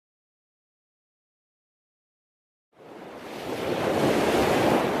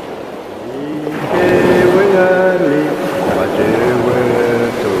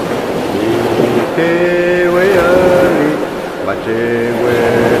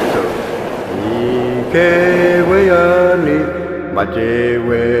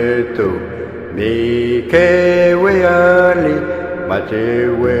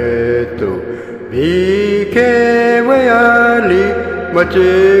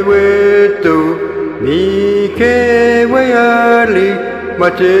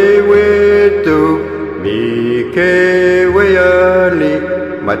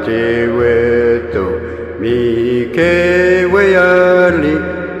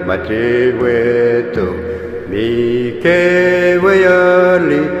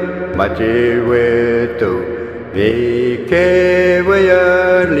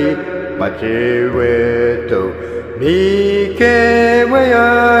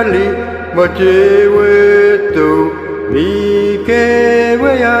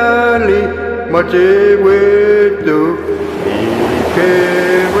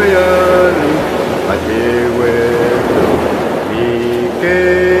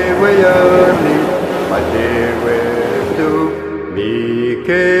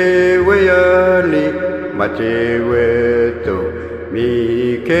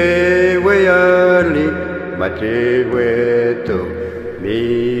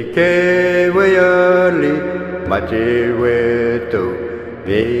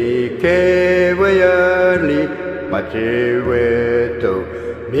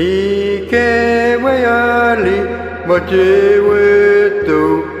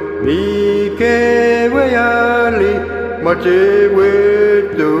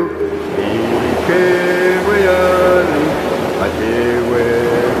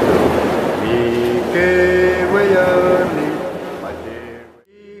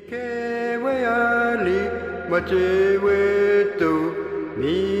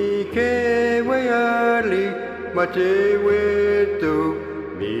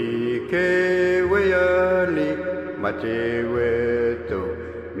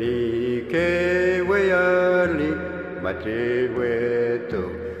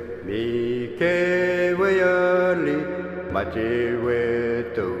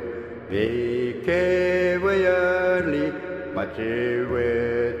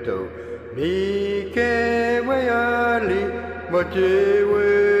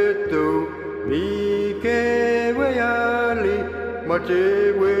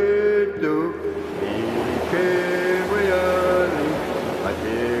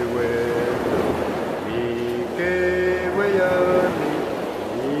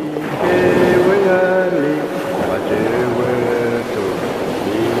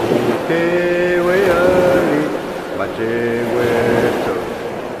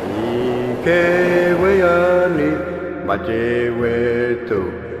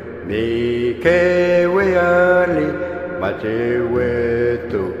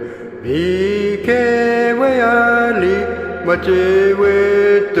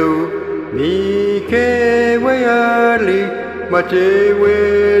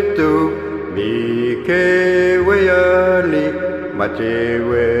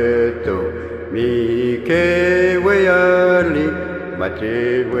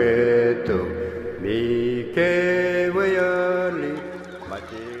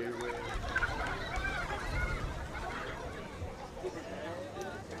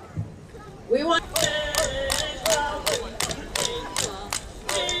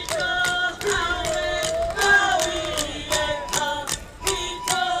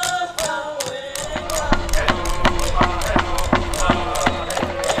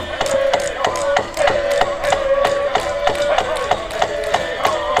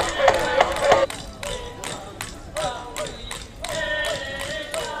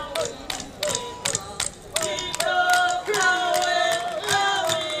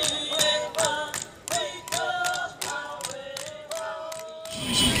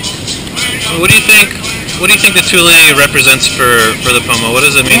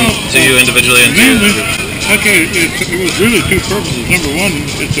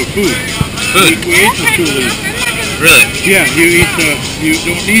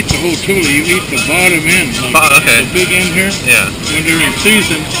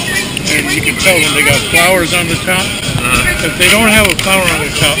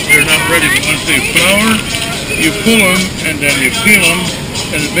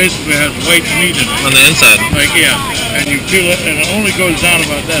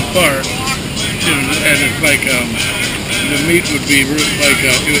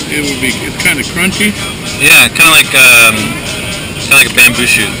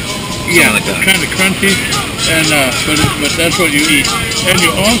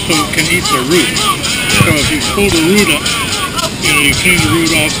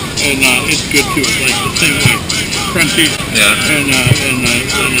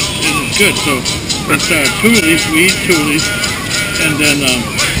and then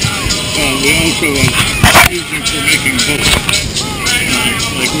we also use them for making boats,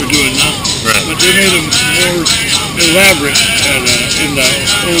 like we're doing now. Right. But they made them more elaborate in the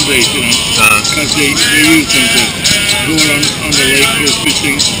old days, you know, because they used them to go on the lake for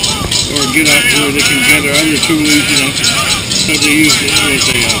fishing, or get out where they can gather other tules, you know. So they used it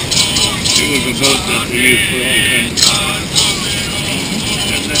was a boat that they used for all kinds.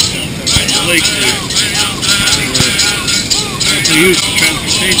 And the lake they used for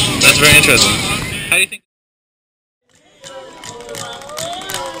transportation. That's very interesting. How do you think?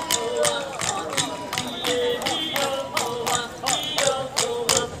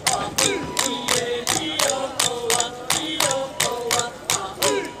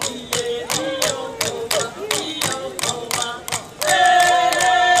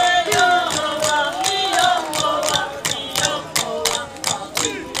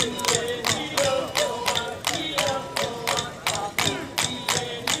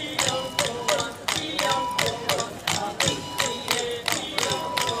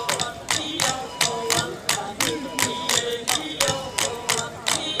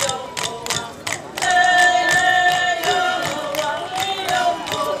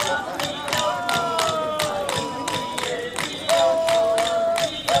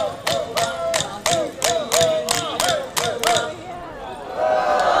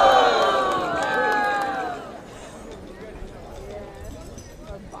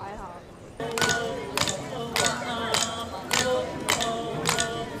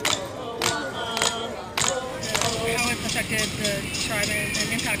 affected the tribe and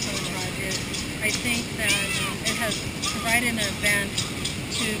impact on the tribe is, I think that it has provided an event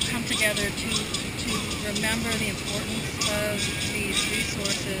to come together to remember the importance of these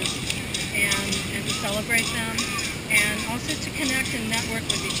resources and to celebrate them, and also to connect and network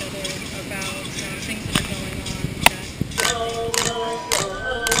with each other about things that are going on.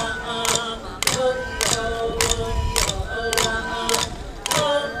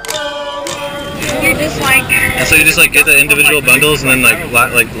 And so you just like get the individual bundles and then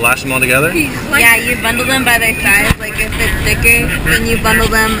like lash them all together? Yeah, you bundle them by their size. Like if it's thicker, then you bundle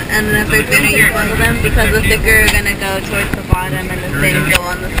them, and then if they're thinner, you bundle them, because the thicker are gonna go towards the bottom and the thin go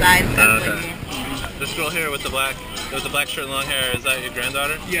on the side. Okay. This girl here with the black shirt and long hair, is that your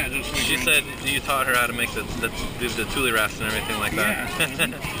granddaughter? Yeah, that's my She said you taught her how to make the Tule rafts and everything like that.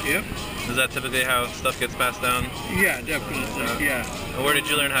 Yeah. Yep. Is that typically how stuff gets passed down? Yeah, definitely. Yeah. Where did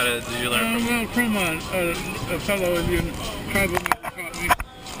you learn how to? Did you learn from? Well, from a fellow Indian tribal man taught me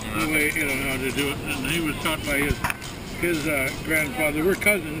the way, how to do it, and he was taught by his grandfather. We're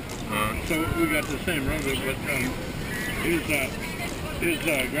cousins, so we got the same relative, but his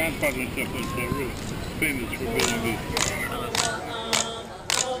grandfather and stuff was really famous for building these.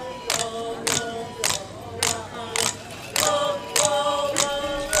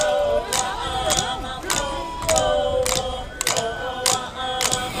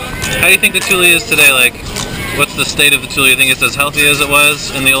 How do you think the Tule is today? Like, what's the state of the Tule? Do you think it's as healthy as it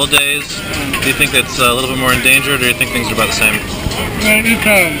was in the old days? Do you think it's a little bit more endangered, or do you think things are about the same? Well,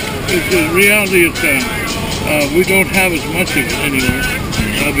 it's in reality, we don't have as much of it anymore,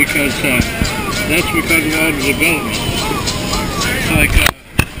 because that's because of all the development. Like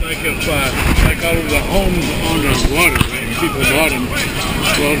all of the homes on the water, right? People bought them.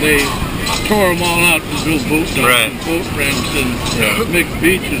 Well, they tore them all out to build boat docks and boat ramps and make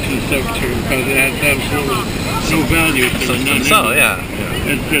beaches and stuff too, because it has absolutely no value to the non-Indian.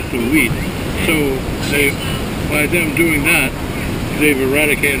 It's just a weed. So by them doing that, they've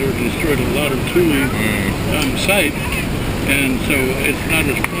eradicated or destroyed a lot of Tule sites, and so it's not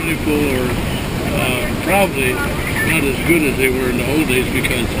as plentiful or probably not as good as they were in the old days,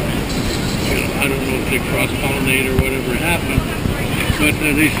 because I don't know if they cross-pollinate or whatever happened, but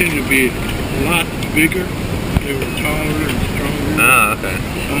they seem to be a lot bigger. They were taller and stronger. Okay.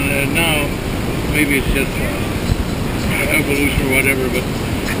 And now maybe it's just evolution or whatever, but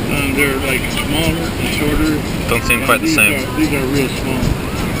they're like smaller, shorter. Don't seem quite the same. These are real small.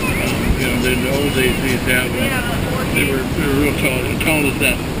 In the old days, they used to have, they were real tall, as tall as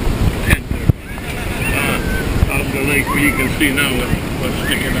that tent out of the lake, where you can see now what's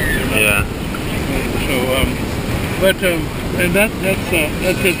sticking out there. Yeah. And that's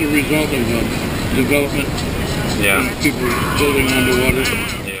just a result of development. Yeah. And people building underwater.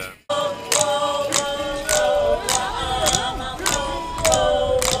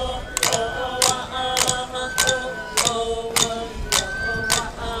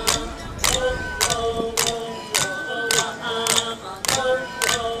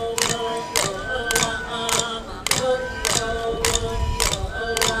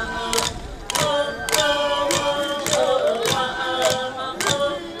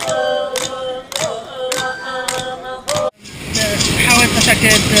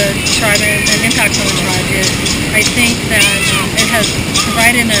 the tribe and impact on the tribe is I think that it has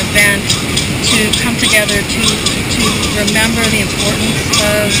provided an event to come together to remember the importance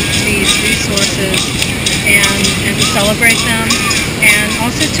of these resources and to celebrate them, and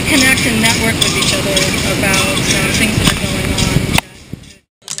also to connect and network with each other about things that are going on.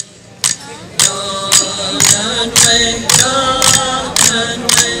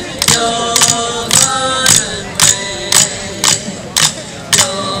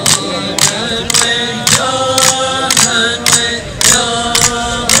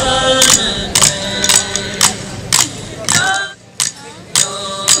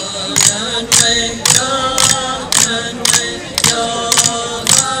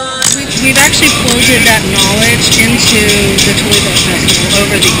 We've actually folded that knowledge into the Tule Festival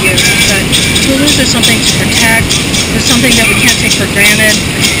over the years. That Tules are something to protect. They're something that we can't take for granted.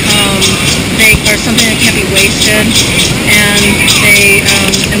 They are something that can't be wasted,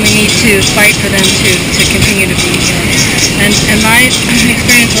 and we need to fight for them to continue to be here. And my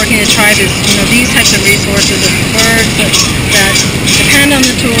experience working in the tribe is, these types of resources of birds that depend on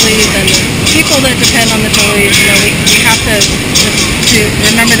the Tules and the people that depend on the Tules. We have to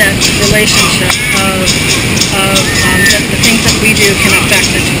remember that relationship of the things that we do can affect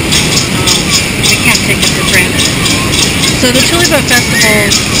the Tules. We can't take it for granted. So the Tule Festival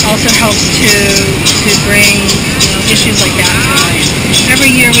also helps to bring issues like that to life.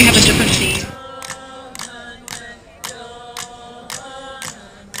 Every year we have a different theme.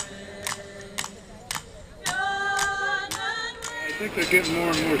 I think they're getting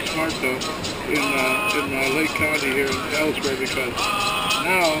more and more smart though in Lake County here and elsewhere, because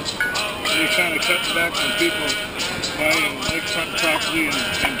now they kind of cut back on people buying lakefront property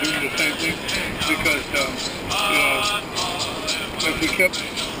and doing the same thing, because if we kept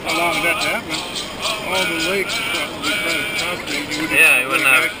allowing that to happen, all the lakes would be private property. You wouldn't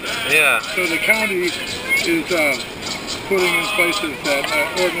have. Yeah. So the county is putting in places that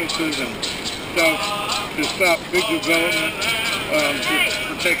ordinances and stuff to stop big development,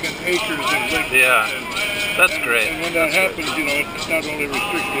 for taking acres and lakes. Yeah, that's great. And when that happens, it's not only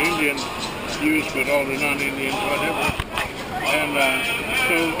restricted to Indian use, but all the non-Indians, whatever. And that's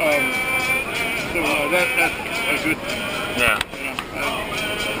a good thing. Yeah.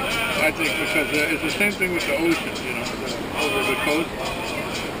 I think, because it's the same thing with the ocean, over the coast.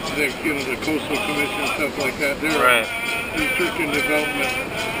 The coastal commission and stuff like that. They're restricting development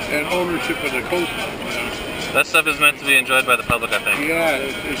and ownership of the coastline. That stuff is meant to be enjoyed by the public, I think. Yeah,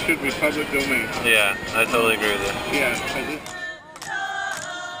 it should be public domain. Yeah, I totally agree with you. Yeah.